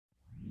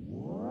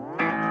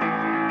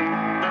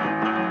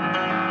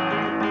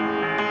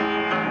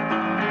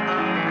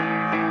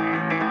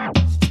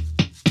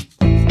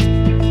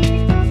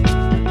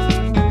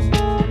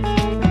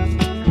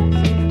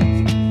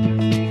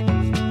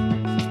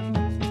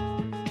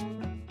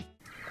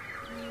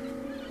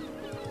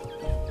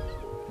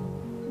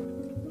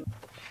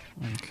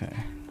Okay.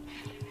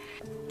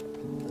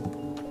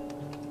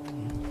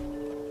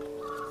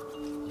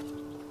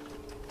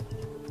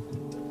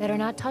 Better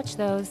not touch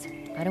those.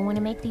 I don't want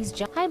to make these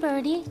Hi,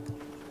 Birdie.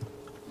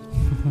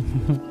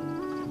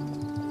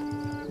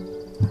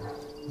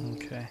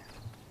 Okay.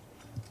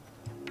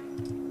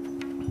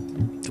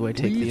 Do I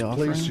take the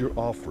offering? Please place your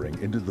offering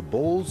into the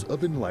bowls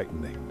of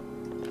enlightening.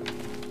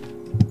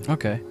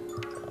 Okay.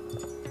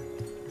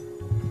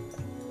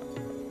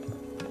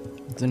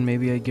 Then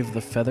maybe I give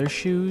the feather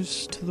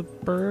shoes to the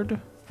bird?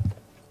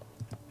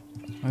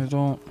 I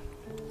don't...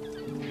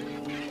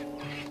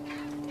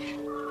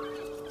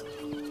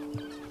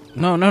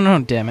 No, no, no,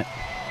 damn it.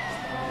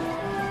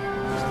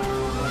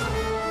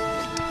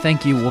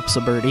 Thank you,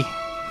 Whoops-a-Birdie.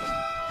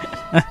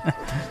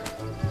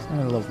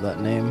 I love that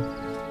name.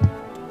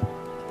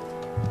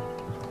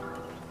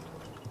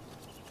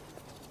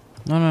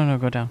 No, no, no,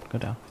 go down, go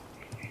down.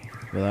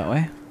 Go that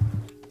way.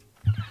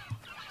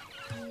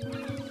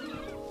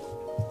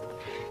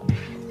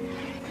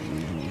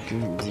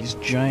 These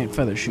giant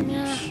feather shoes.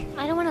 Yeah,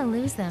 I don't want to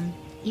lose them,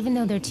 even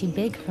though they're too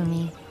big for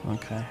me.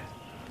 Okay.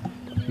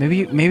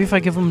 Maybe if I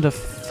give him to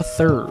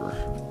Thur.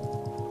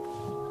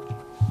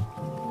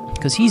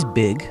 Because he's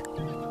big.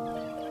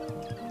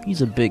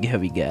 He's a big,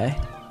 heavy guy.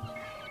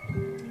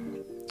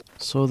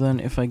 So then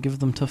if I give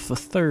them to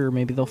Thur,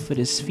 maybe they'll fit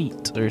his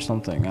feet or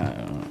something.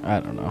 I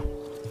don't know.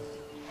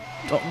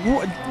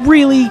 Oh,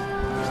 really?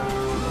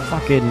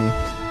 Fucking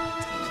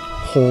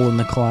hole in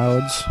the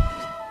clouds.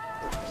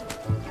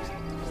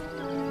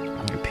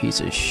 You piece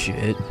of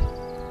shit.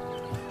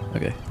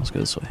 Okay, let's go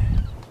this way.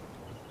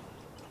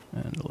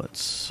 And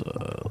let's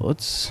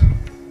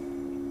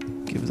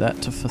give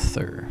that to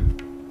Thur.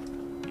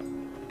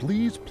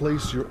 Please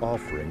place your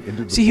offering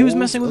into the See, he was bowls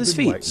messing with of his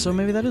feet, so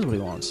maybe that is what he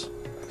wants.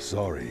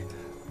 Sorry,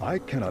 I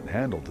cannot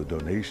handle the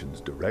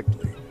donations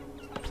directly.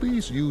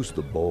 Please use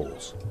the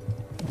bowls.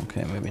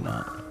 Okay, maybe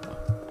not.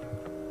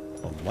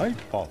 A light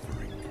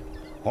offering.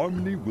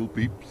 Harmony will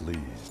be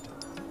pleased.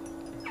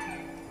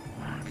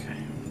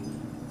 Okay.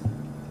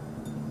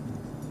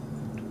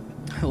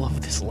 I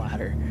love this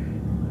ladder.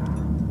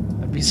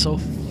 That'd be so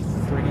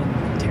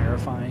friggin'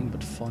 terrifying,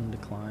 but fun to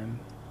climb.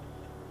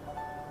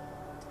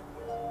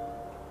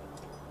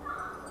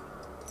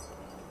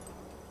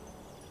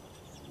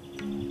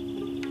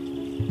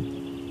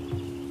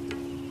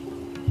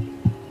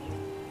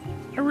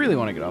 I really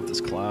want to get off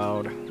this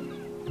cloud.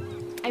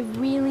 I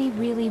really,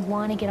 really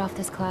want to get off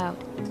this cloud.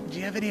 Do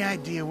you have any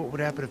idea what would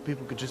happen if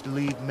people could just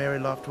leave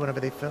Maryloft whenever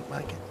they felt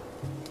like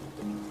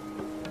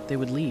it? They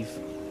would leave.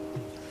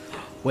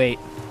 Wait.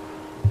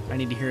 I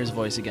need to hear his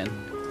voice again.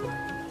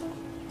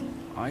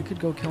 I could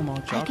go kill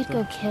Mogchathra. I could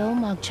go kill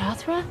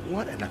Mogchathra?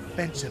 What an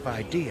offensive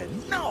idea.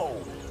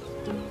 No!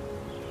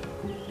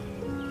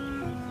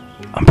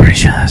 I'm pretty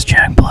sure that's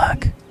Jack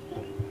Black.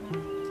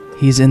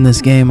 He's in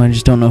this game, I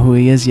just don't know who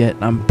he is yet.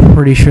 I'm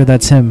pretty sure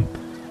that's him.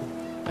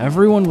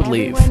 Everyone would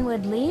leave. Everyone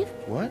would leave?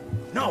 What?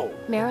 No!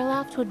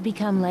 Maryloft would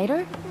become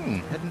later?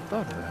 Hadn't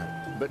thought of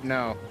that. But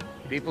no,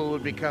 people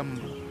would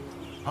become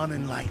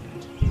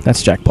unenlightened.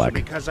 That's Jack Black. So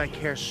because I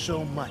care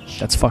so much.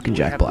 That's fucking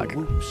Jack Black. The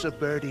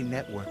Whoops-a-Birdie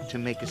network to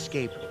make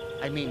escape.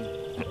 I mean,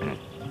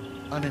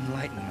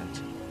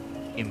 unenlightenment.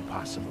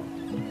 Impossible.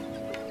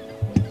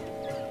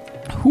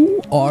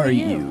 Who are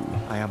you?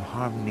 I am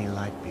Harmony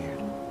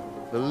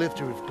Lightbeard, the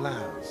lifter of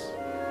clouds.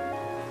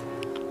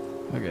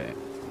 Okay.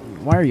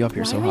 Why are you up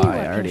here so Why are you high?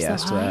 up I already here so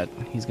asked high? that.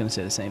 He's gonna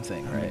say the same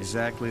thing, right?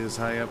 Exactly as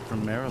high up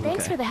from Maryland.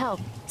 Thanks for the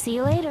help. See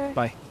you later.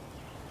 Bye.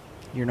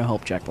 You're no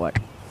help, Jack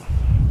Black.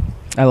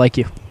 I like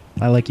you.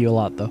 I like you a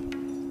lot, though.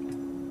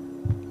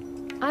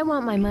 I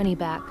want my money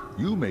back.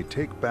 You may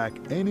take back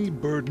any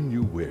burden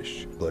you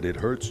wish, but it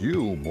hurts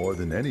you more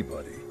than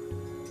anybody.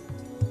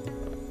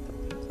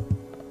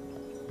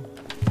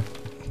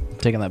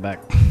 Taking that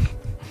back.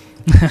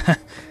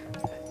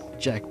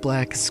 Jack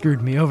Black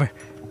screwed me over.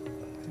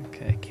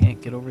 Okay,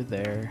 can't get over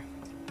there.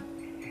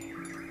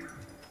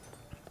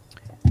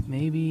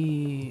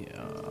 Maybe,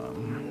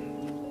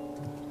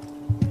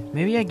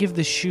 maybe I give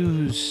the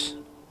shoes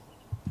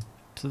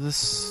to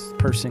this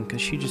person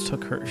because she just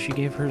took her. She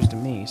gave hers to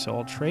me, so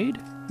I'll trade.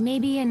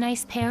 Maybe a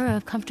nice pair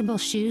of comfortable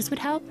shoes would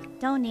help?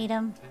 Don't need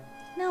them.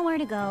 Nowhere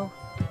to go.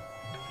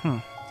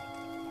 You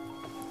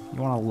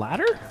want a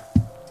ladder?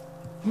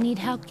 Need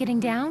help getting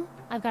down?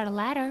 I've got a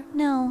ladder.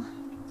 No,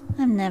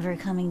 I'm never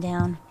coming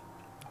down.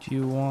 Do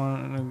you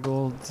want a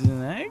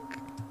golden egg?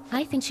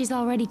 I think she's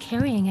already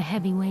carrying a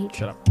heavy weight.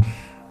 Shut up.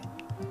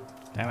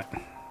 Damn it.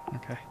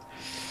 Okay.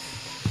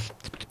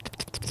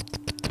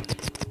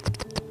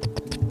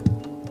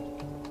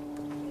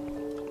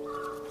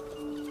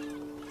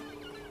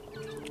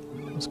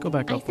 Let's go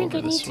back I up think over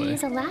I need this to way.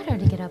 use a ladder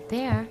to get up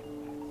there.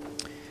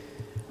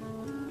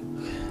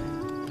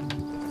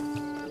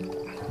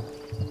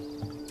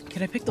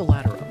 Can I pick the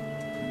ladder up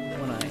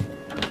when I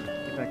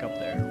get back up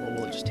there, or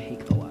will it just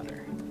take the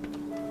ladder?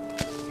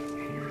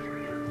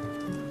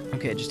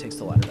 Okay, it just takes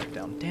the ladder back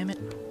down. Damn it.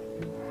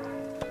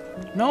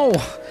 No!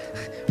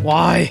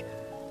 Why?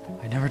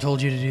 I never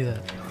told you to do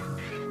that.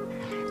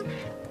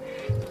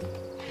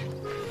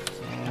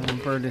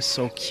 bird is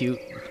so cute,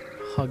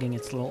 hugging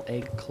its little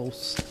egg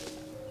close.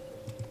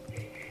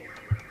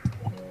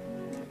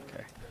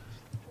 Okay.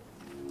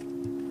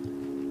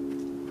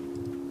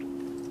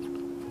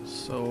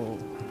 So...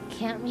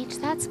 Can't reach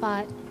that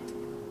spot.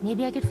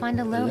 Maybe I could find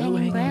a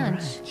low-hanging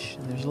branch.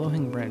 There's a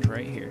low-hanging branch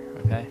right here,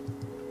 okay?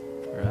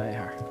 Right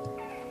here.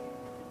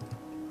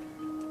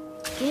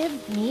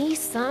 Give me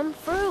some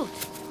fruit.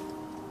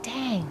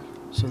 Dang.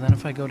 So then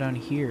if I go down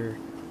here,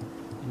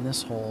 in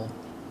this hole,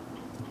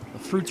 the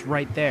fruit's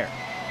right there.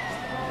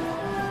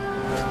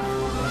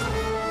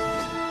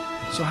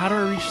 So how do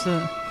I reach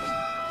the...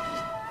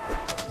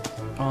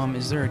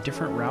 is there a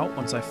different route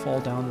once I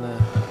fall down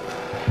the...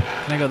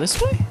 Can I go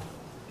this way?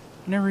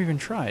 I never even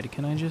tried.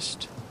 Can I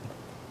just...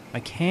 I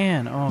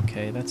can. Oh,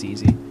 okay, that's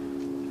easy.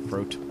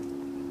 Fruit.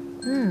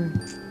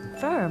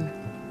 Firm.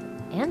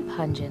 And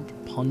pungent.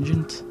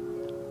 Pungent?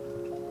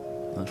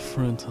 That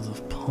fruit has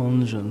a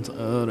pungent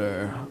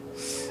odor.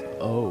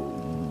 Oh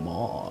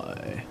my.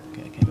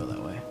 Okay, I can't go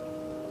that way.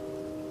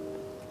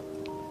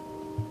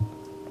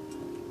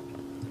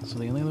 So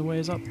the only other way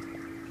is up.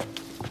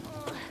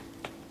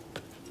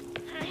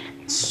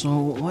 So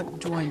what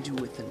do I do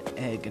with an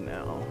egg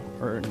now?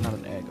 Or not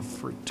an egg, a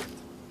fruit.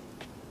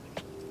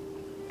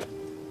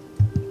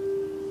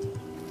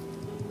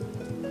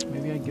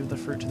 Maybe I give the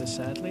fruit to the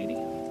sad lady?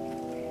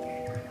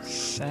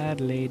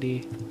 Sad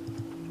lady.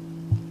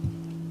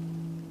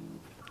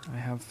 I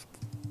have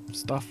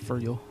stuff for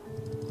you.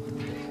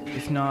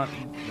 If not,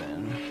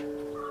 then...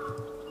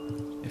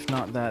 If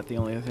not that, the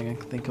only other thing I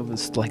can think of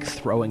is, like,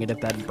 throwing it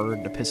at that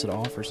bird to piss it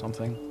off or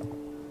something.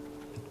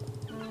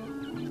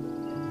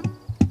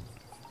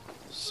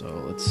 So,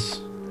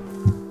 let's...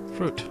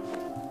 Fruit.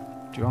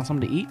 Do you want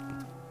something to eat?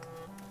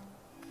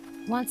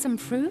 Want some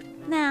fruit?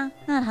 Nah,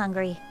 not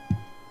hungry.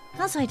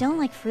 Also, I don't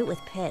like fruit with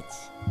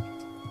pits.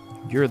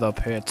 You're the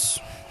pits.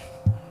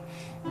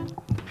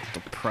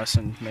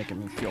 Depressing, making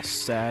me feel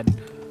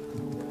sad.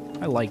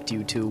 I liked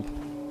you too.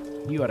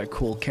 You had a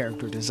cool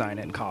character design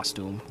and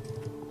costume.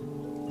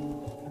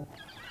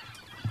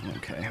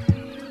 Okay.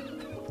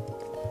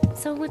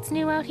 So what's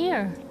new out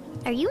here?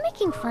 Are you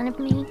making fun of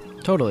me?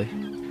 Totally.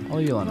 I'll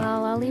leave you alone.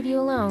 Well, I'll leave you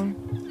alone.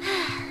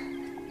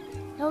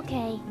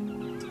 Okay.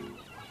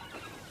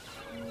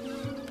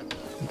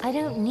 I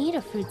don't need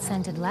a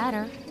fruit-scented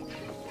ladder.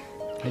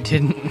 I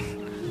didn't.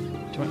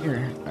 Do you want your...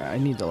 I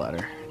need the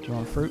ladder. Do you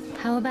want fruit?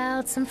 How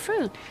about some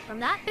fruit? From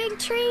that big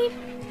tree?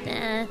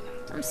 Nah,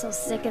 I'm so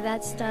sick of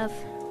that stuff.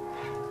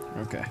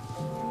 Okay.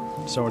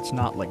 So it's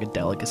not like a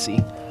delicacy.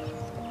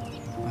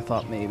 I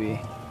thought maybe.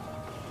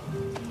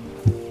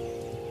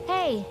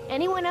 Hey,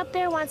 anyone up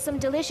there want some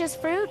delicious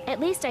fruit? At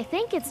least I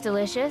think it's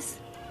delicious.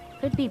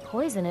 Could be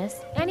poisonous.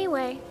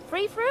 Anyway,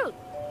 free fruit.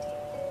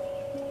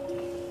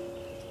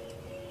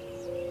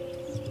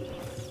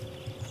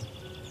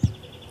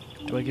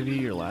 Do I give you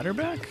your ladder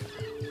back?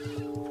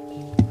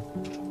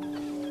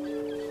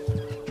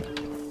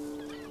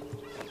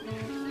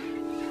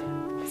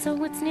 So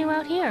what's new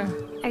out here?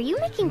 Are you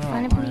making No,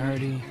 fun of me? I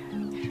already...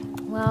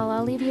 Well,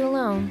 I'll leave you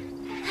alone.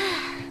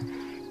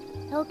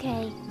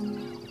 Okay.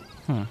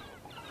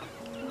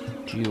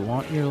 Do you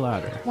want your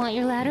ladder? Want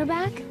your ladder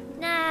back?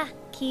 Nah,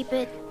 keep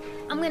it.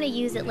 I'm gonna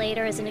use it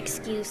later as an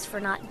excuse for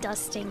not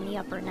dusting the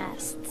upper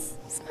nests.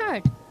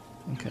 Smart.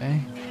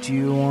 Okay. Do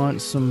you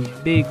want some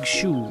big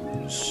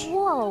shoes?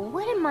 Whoa,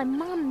 what did my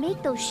mom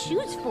make those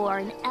shoes for?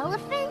 An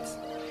elephant?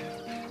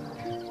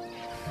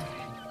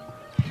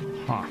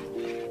 Huh.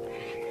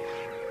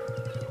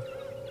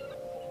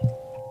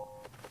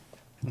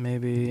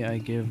 Maybe I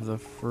give the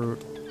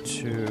fruit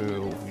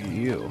to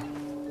you.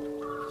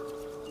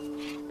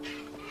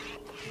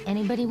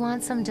 Anybody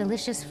want some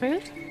delicious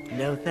fruit?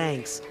 No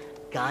thanks.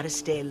 Gotta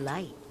stay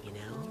light, you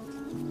know?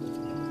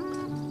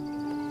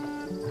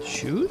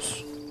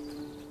 Shoes?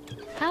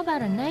 How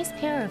about a nice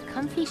pair of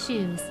comfy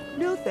shoes?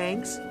 No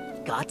thanks.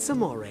 Got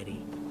some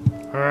already.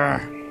 I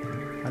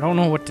don't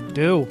know what to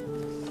do.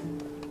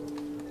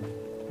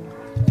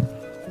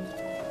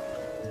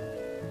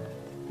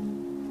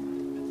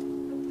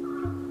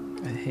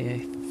 Hey, I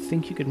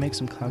think you could make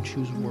some cloud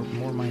shoes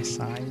more my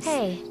size.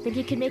 Hey, think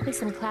you could make me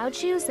some cloud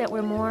shoes that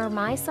were more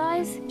my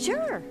size?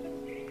 Sure.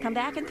 Come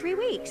back in 3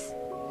 weeks.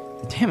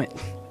 Damn it.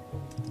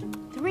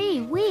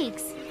 3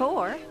 weeks?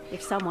 4,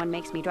 if someone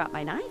makes me drop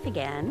my knife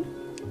again.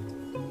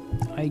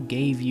 I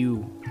gave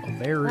you a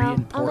very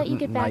Well, I'll let you important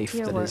get back to knife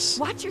your that work. is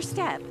Watch your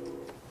step.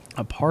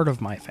 a part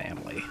of my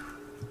family.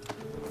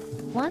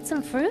 Want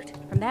some fruit?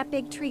 From that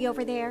big tree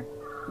over there?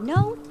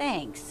 No,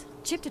 thanks.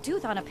 Chipped a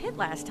tooth on a pit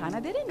last time. I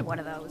bit into one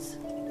of those.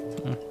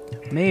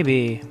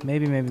 Maybe.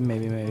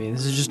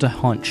 This is just a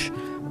hunch.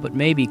 But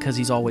maybe because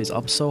he's always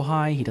up so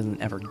high, he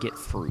doesn't ever get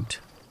fruit.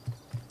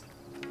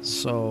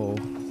 So...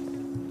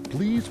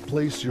 Please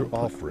place your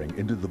offering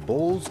into the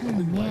bowls Oh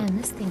anywhere. man,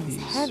 this thing is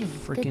These heavy. Good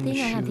frickin' thing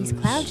I have these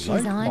shoes. cloud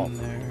shoes Right on. off.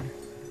 there.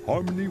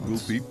 Harmony will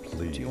be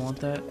pleased. Do you want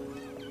that?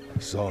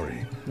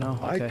 Sorry, No?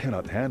 I Okay.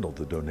 cannot handle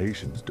the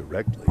donations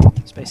directly.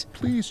 Space.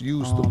 Please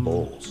use the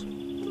bowls.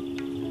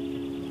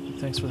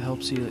 Thanks for the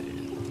help. See you.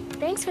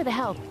 Thanks for the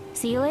help.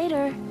 See you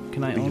later.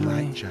 Can I Be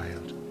only... light,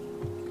 child.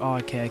 Oh,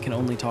 okay, I can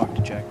only talk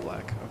to Jack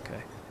Black.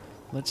 Okay.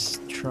 Let's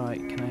try...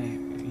 Can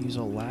I use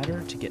a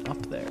ladder to get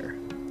up there?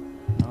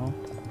 No?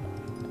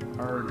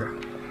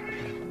 Arg.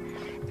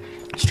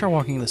 Let's try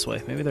walking this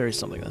way. Maybe there is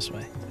something this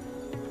way.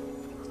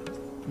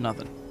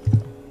 Nothing.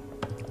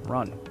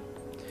 Run.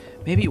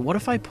 Maybe, what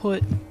if I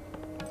put...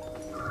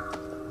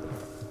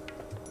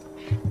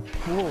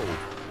 Whoa,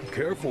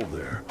 careful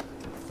there.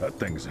 That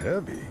thing's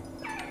heavy.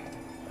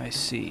 I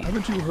see.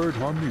 Haven't you heard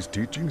Harmony's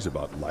teachings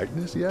about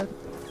lightness yet?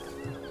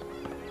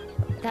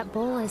 That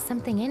bowl has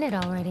something in it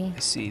already. I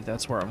see,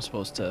 that's where I'm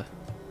supposed to...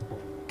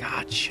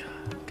 Gotcha.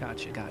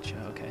 Gotcha.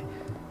 Okay.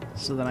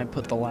 So then I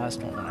put the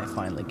last one when I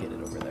finally get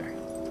it over there.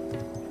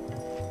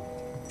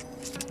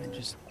 I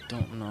just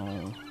don't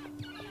know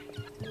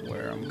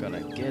where I'm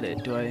gonna get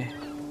it. Do I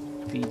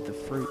feed the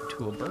fruit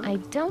to a bird? I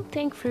don't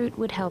think fruit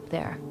would help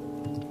there.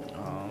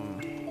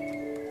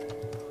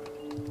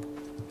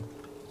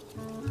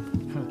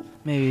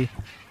 Maybe.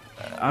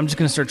 I'm just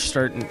gonna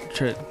start.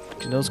 Do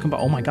those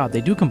combine? Oh my god,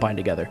 they do combine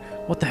together.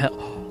 What the hell?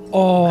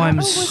 Oh,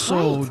 I'm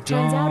so right.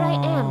 dumb. Turns out I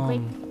am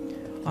great.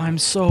 I'm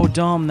so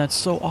dumb. That's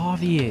so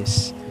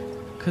obvious.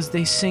 Because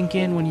they sink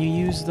in when you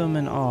use them,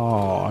 and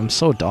oh, I'm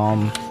so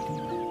dumb.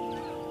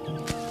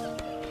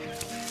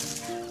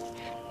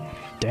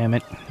 Damn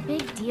it.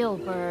 Big deal,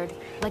 bird.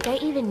 Like I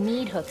even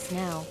need hooks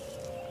now.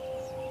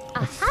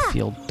 Aha! I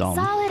feel dumb.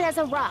 Solid as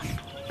a rock.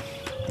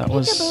 That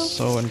was Peekaboo.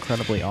 so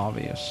incredibly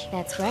obvious.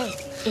 That's right.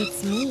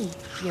 It's me,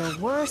 your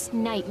worst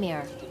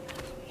nightmare.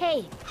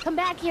 Hey, come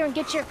back here and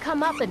get your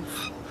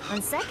comeuppance.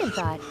 On second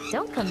thought,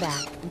 don't come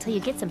back until you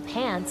get some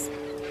pants.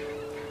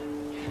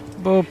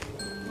 Boop.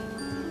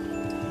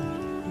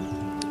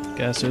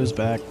 Guess who's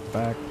back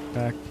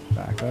again.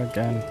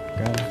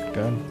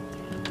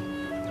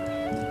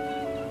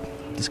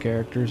 This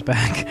character's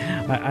back.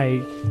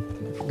 I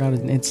forgot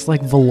it. It's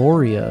like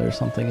Valoria or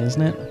something,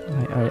 isn't it?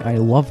 I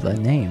love the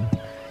name.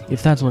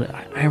 If that's what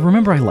I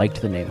remember, I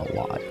liked the name a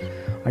lot.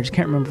 I just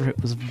can't remember if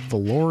it was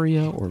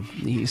Valoria or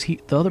the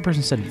other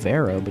person said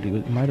Vera, but he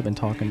might have been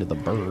talking to the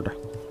bird.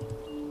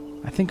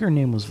 I think her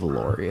name was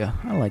Valoria.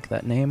 I like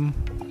that name.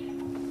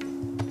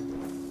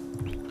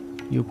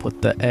 You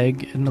put the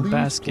egg in the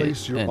basket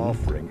Place your and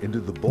offering into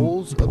the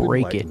bowls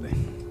break it. of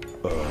enlightening.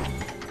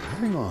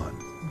 Hang on.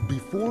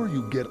 Before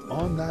you get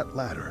on that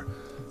ladder,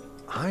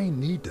 I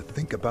need to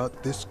think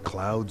about this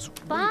cloud's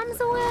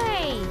Bombs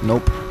away!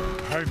 Nope.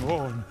 Hang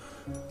on.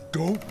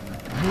 Don't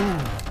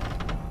move.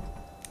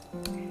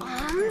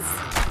 Bombs?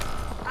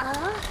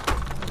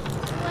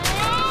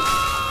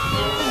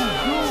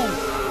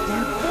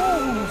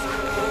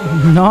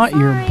 Not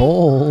your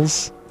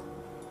bowls.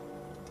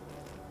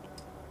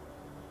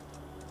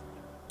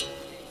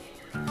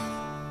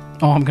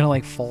 Oh, I'm gonna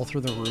like fall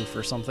through the roof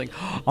or something.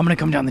 I'm gonna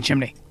come down the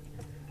chimney.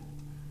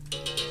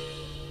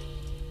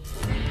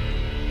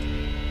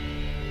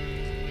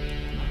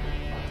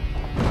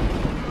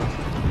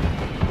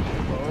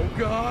 Oh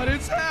god,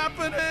 it's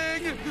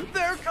happening!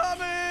 They're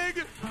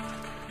coming!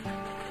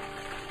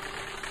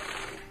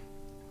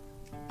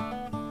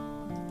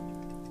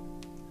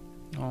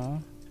 Aw.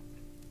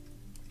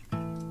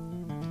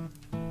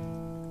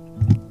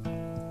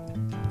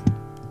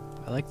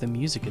 I like the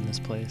music in this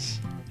place.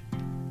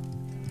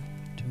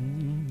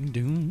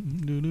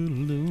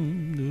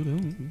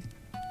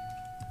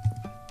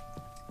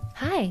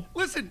 Hi.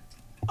 Listen,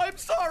 I'm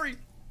sorry!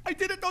 I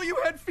didn't know you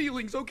had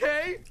feelings,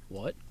 okay?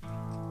 What?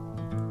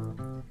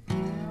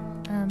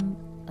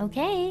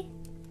 Okay.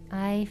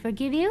 I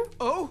forgive you?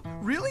 Oh,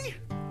 really?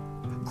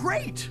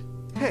 Great!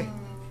 Hey,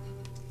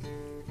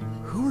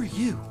 who are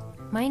you?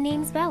 My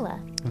name's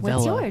Bella.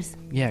 What's Vela. yours?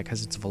 Yeah,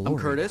 because it's Valoria. I'm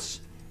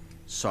Curtis.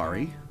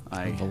 Sorry,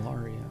 I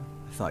Valaria.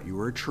 thought you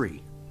were a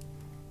tree.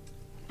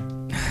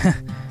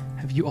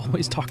 Have you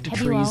always talked to Have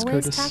trees, you always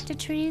Curtis? talked to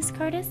trees,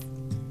 Curtis?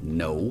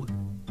 No.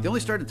 They only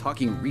started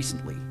talking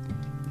recently.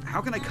 How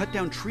can I cut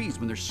down trees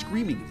when they're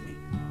screaming at me?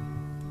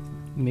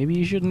 Maybe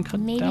you shouldn't cut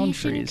Maybe down you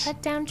trees. shouldn't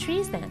cut down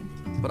trees then.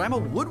 But I'm a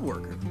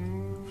woodworker.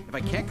 If I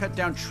can't cut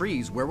down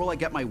trees, where will I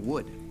get my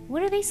wood?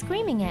 What are they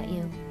screaming at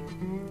you?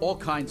 All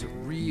kinds of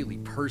really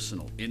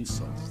personal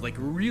insults, like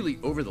really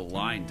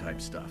over-the-line type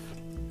stuff.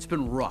 It's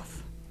been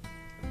rough.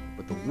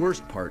 But the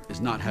worst part is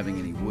not having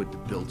any wood to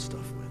build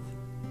stuff with.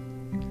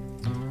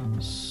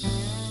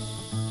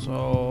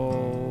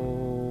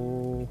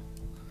 So...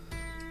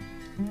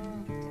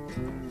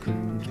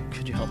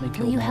 Could you help me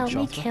kill Will you help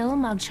me Mogchathra? kill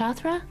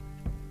Mogchathra?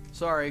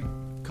 Sorry,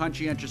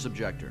 conscientious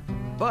objector.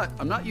 But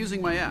I'm not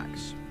using my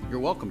axe.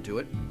 You're welcome to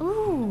it.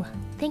 Ooh,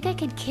 think I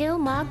could kill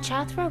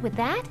Mogchathra with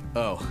that?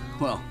 Oh,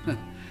 well,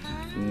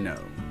 no.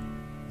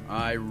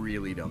 I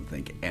really don't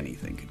think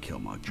anything could kill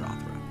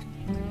Mogchathra.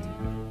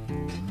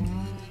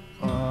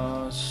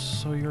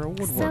 So you're a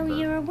woodworker. So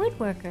you're a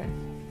woodworker.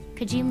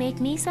 Could you make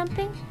me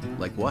something?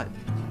 Like what?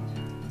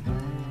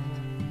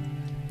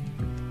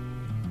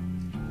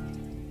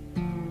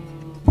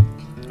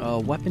 A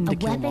weapon to A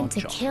kill weapon to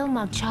Mogchathra. kill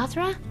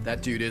Mogchathra?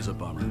 That dude is a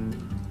bummer.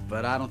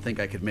 But I don't think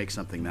I could make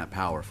something that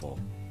powerful.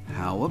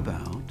 How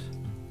about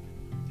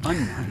a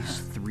nice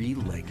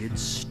three-legged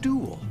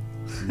stool?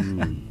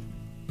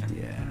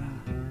 Yeah.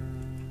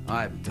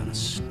 I haven't done a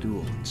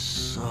stool in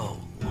so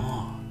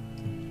long.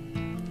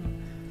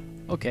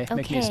 Okay,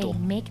 make me a stool.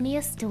 Make me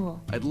a stool.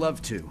 I'd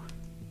love to,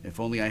 if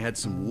only I had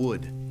some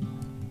wood.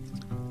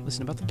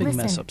 Listen, about the big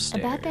mess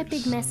upstairs. About that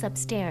big mess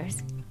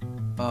upstairs.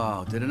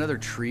 Oh, did another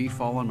tree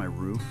fall on my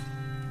roof?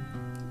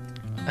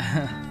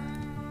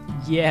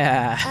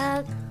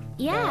 Yeah.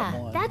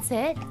 Yeah, that's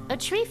it. A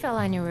tree fell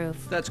on your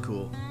roof. That's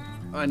cool.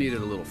 I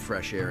needed a little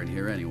fresh air in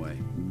here anyway.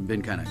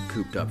 Been kind of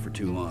cooped up for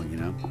too long, you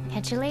know?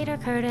 Catch you later,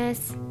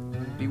 Curtis.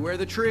 Beware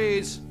the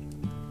trees.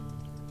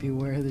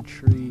 Beware the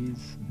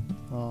trees.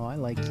 Oh, I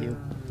like you.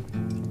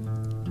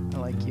 I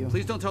like you.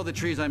 Please don't tell the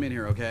trees I'm in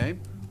here, okay?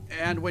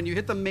 And when you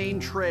hit the main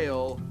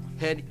trail,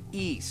 head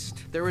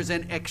east. There is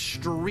an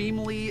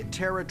extremely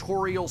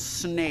territorial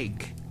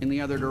snake in the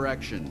other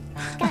direction.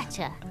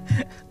 Gotcha.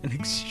 An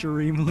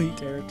extremely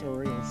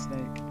territorial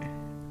snake.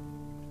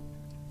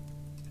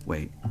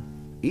 Wait,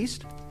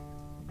 east?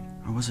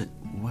 Or was it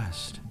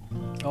west?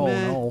 Oh,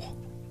 no.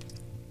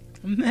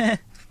 Meh.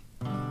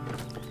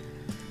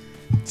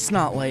 It's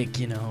not like,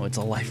 you know, it's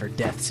a life or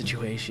death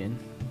situation.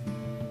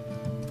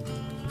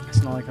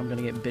 It's not like I'm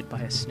gonna get bit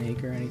by a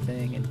snake or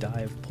anything and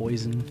die of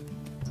poison.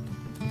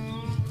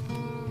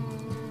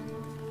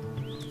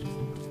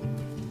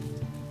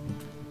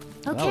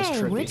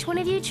 Okay, which one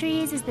of you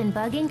trees has been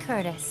bugging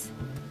Curtis?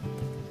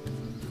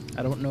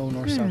 I don't know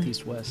north, south,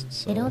 east, west,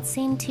 so... They don't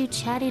seem too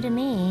chatty to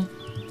me.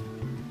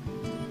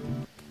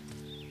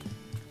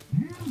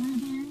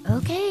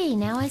 Okay,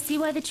 now I see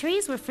why the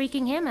trees were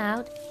freaking him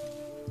out.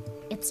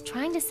 It's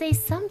trying to say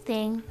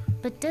something,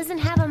 but doesn't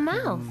have a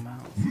mouth.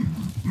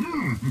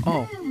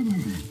 Oh,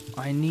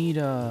 I need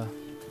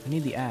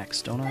the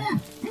axe, don't I?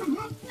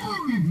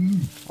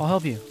 I'll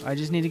help you. I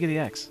just need to get the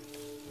axe.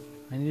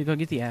 I need to go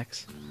get the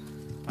axe.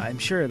 I'm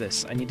sure of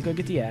this. I need to go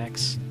get the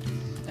axe,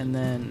 and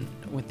then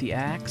with the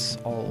axe,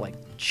 I'll like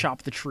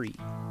chop the tree,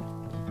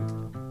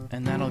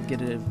 and that'll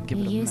give it a mouth. You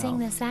using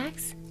this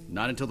axe?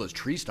 Not until those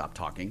trees stop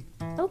talking.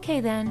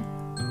 Okay then.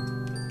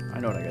 I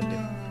know what I gotta do.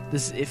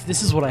 If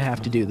this is what I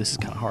have to do, this is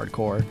kind of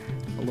hardcore,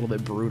 a little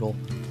bit brutal.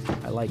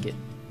 I like it.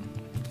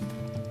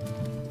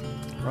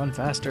 Run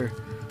faster.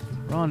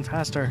 Run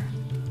faster.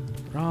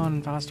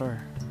 Run faster.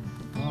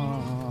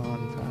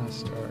 Run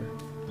faster.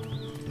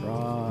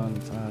 Run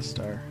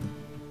faster.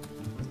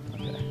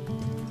 Okay.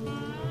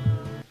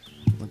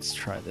 Let's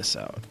try this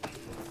out.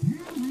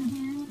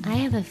 I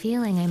have a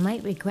feeling I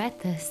might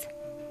regret this.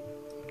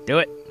 Do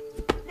it.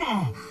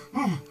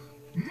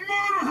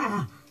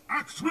 Murderer!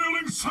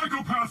 Axe-wielding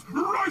psychopath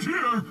right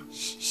here!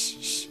 Shh, shh,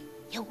 shh.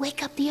 You'll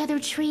wake up the other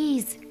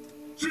trees.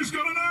 She's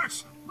got an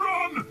axe!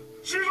 Run!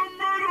 She's a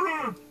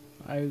murderer!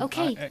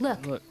 Okay,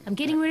 look, I'm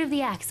getting rid of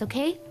the axe,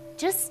 okay?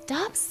 Just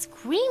stop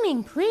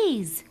screaming,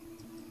 please.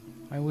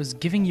 I was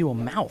giving you a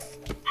mouth,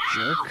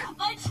 jerk. Ow,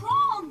 my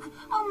trunk!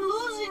 I'm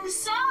losing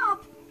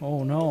sap!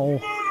 Oh no.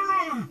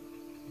 Murderer!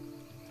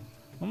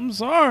 I'm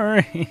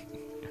sorry.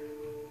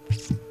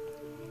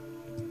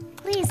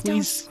 Please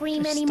don't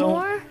scream just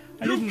anymore.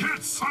 You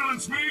can't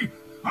silence me!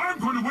 I'm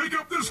going to wake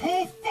up this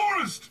whole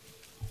forest!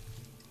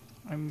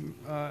 I'm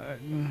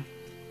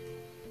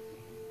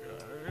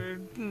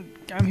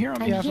here on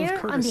behalf of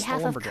Curtis, the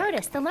Lumberjack.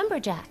 Curtis, the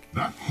Lumberjack.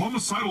 That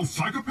homicidal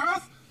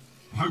psychopath?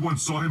 I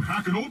once saw him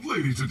hack an old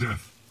lady to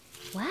death.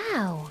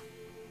 Wow.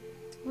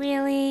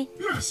 Really?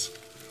 Yes,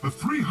 a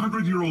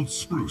 300-year-old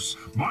spruce,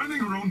 minding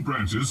her own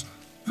branches,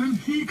 then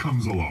he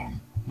comes along.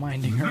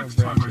 Minding her own Next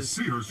time I branches.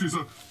 see her, she's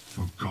a...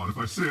 Oh God, if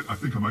I say it, I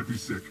think I might be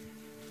sick.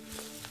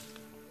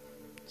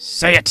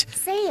 Say it!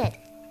 Say it.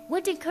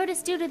 What did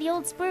Curtis do to the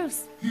old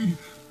spruce? He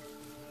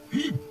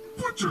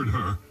butchered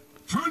her,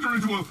 turned her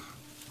into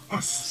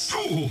a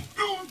stool.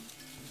 Oh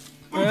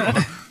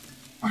God,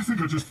 I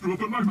think I just threw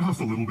up in my mouth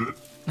a little bit.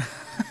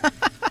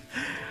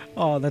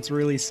 Oh, that's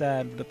really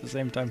sad, but at the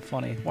same time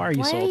funny. Why are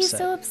you so upset? Why are you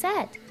so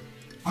upset?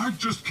 I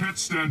just can't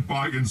stand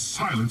by in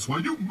silence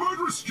while you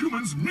murderous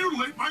humans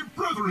mutilate my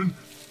brethren.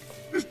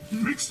 It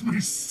makes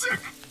me sick.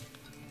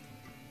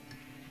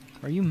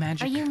 Are you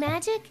magic? Are you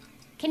magic?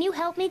 Can you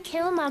help me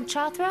kill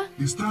Mogchathra?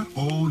 Is that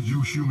all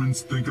you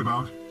humans think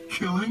about?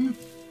 Killing?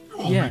 You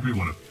all make me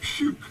want to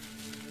puke.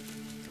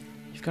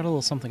 You've got a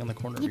little something on the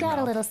corner of You your mouth.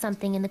 got a little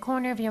something in the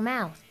corner of your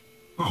mouth.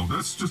 Oh,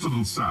 that's just a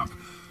little sap.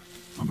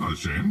 I'm not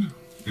ashamed.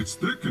 It's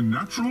thick and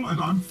natural,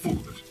 and I'm full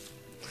of it.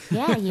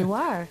 Yeah, you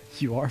are.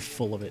 You are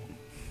full of it.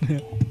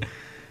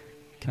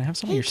 Can I have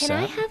some of your sap? Can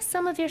I have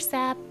some of your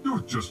sap?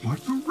 You're just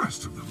like the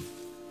rest of them.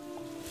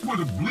 Want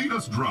to bleed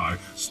us dry,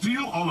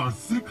 steal all our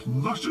thick,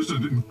 luscious,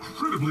 and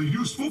incredibly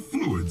useful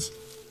fluids.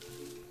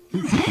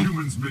 You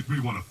humans make me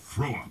want to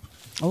throw up.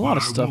 A lot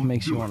of stuff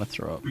makes you want to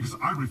throw up. Because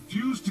I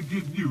refuse to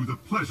give you the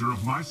pleasure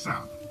of my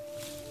sap.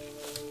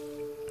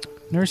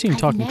 Never seen a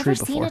talking tree I've never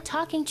before. seen a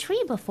talking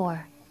tree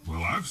before.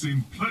 Well, I've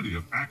seen plenty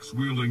of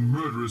axe-wielding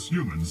murderous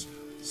humans,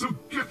 so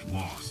get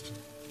lost.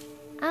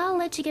 I'll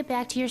let you get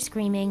back to your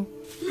screaming.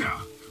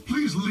 Yeah,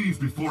 please leave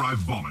before I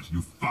vomit,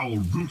 you foul,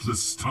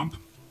 ruthless stump.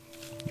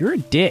 You're a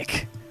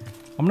dick.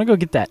 I'm gonna go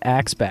get that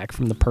axe back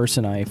from the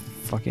person I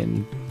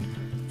fucking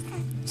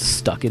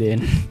stuck it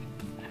in.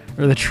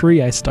 Or the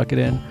tree I stuck it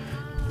in.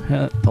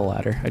 The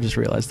ladder. I just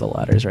realized the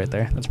ladder's right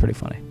there. That's pretty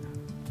funny.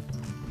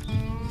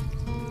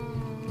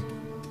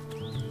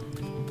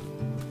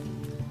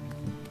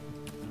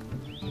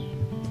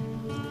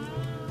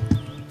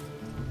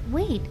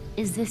 Wait,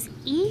 is this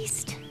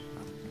east?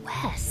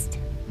 West?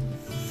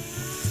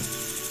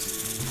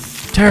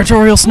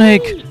 Territorial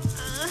snake! Hey.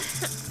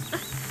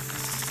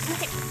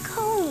 Let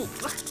go!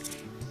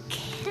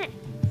 Can't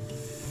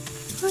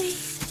breathe.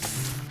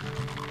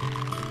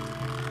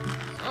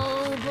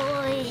 Oh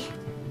boy.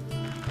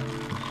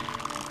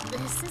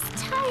 This is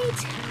tight.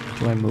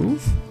 Do I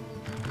move?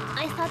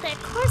 I thought that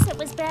corset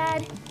was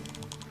bad.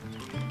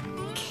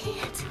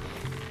 Can't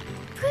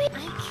breathe.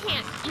 I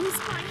can't use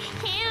my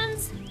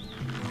hands.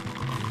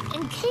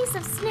 In case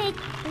of snake,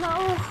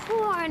 blow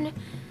horn.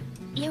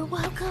 You're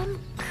welcome,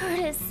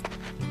 Curtis.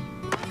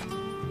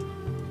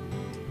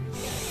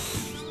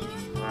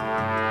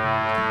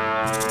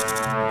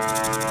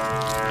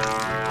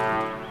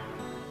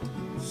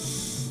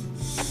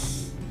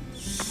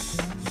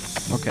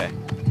 Okay.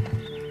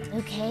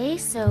 Okay,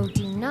 so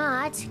do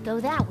not go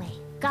that way.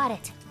 Got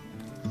it.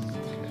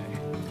 Okay.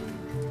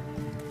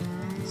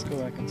 Let's go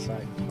back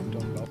inside. I'm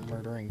talking about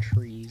murdering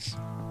trees.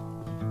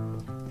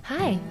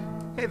 Hi.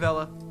 Hey,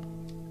 Vela.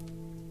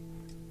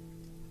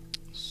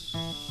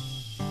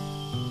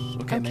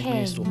 Okay,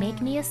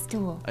 make me a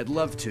stool. I'd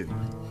love to,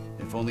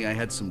 if only I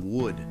had some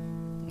wood.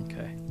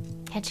 Okay.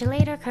 Catch you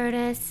later,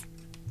 Curtis.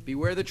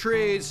 Beware the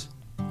trees.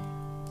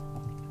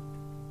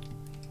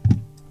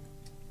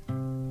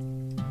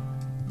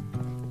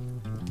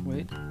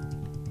 Wait.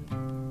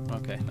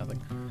 Okay,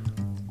 nothing.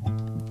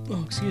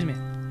 Oh, excuse me.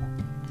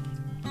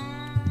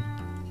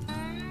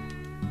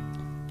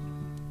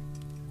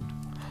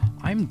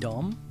 I'm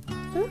dumb.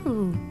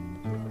 Ooh,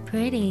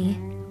 pretty.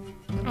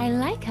 I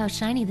like how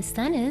shiny the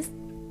sun is.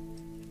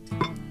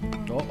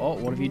 Oh,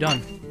 what have you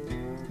done?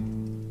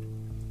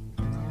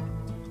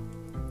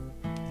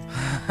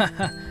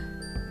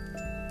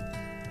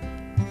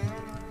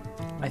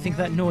 I think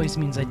that noise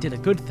means I did a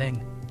good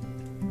thing.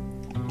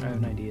 I have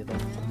an idea though.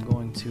 I'm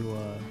going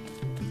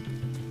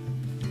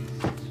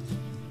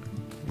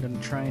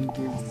to try and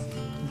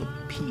give the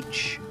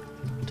peach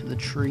to the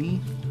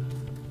tree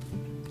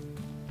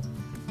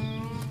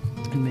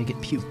and make it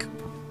puke.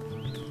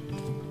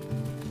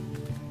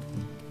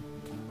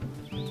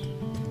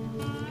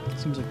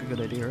 Seems like a good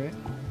idea, right?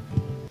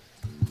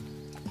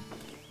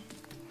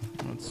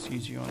 Let's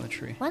use you on the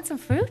tree. Want some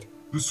fruit?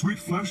 The sweet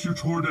flesh you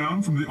tore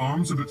down from the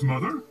arms of its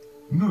mother?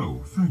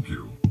 No, thank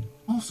you.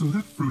 Also,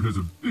 that fruit has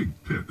a big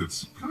pit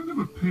that's kind of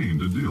a pain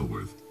to deal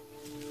with.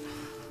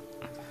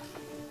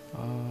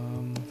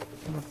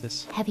 What about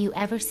this? Have you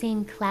ever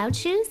seen cloud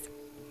shoes?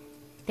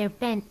 They're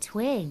bent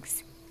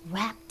twigs,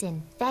 wrapped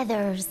in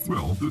feathers.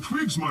 Well, the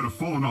twigs might have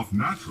fallen off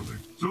naturally,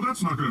 so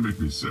that's not going to make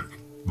me sick.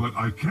 But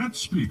I can't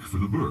speak for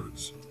the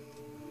birds.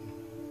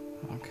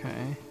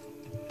 Okay.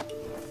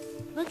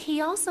 Look,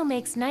 he also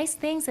makes nice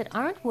things that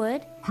aren't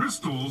wood.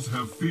 Crystals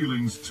have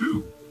feelings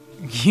too.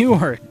 You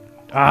are...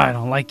 I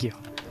don't like you.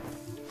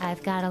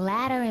 I've got a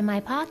ladder in my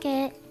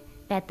pocket.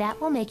 Bet that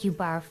will make you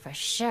barf for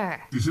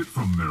sure. Is it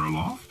from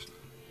Mariloft?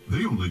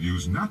 They only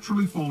use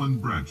naturally fallen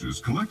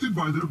branches collected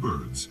by their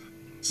birds.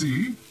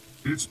 See?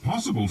 It's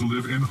possible to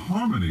live in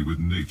harmony with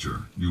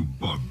nature, you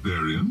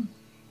barbarian.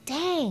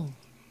 Dang.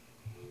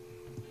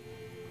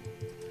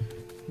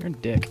 You're a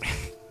dick.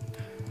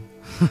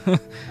 I'm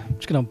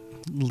just gonna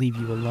leave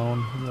you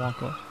alone and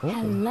walk off. Oh.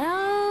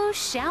 Hello,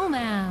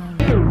 Shellmound.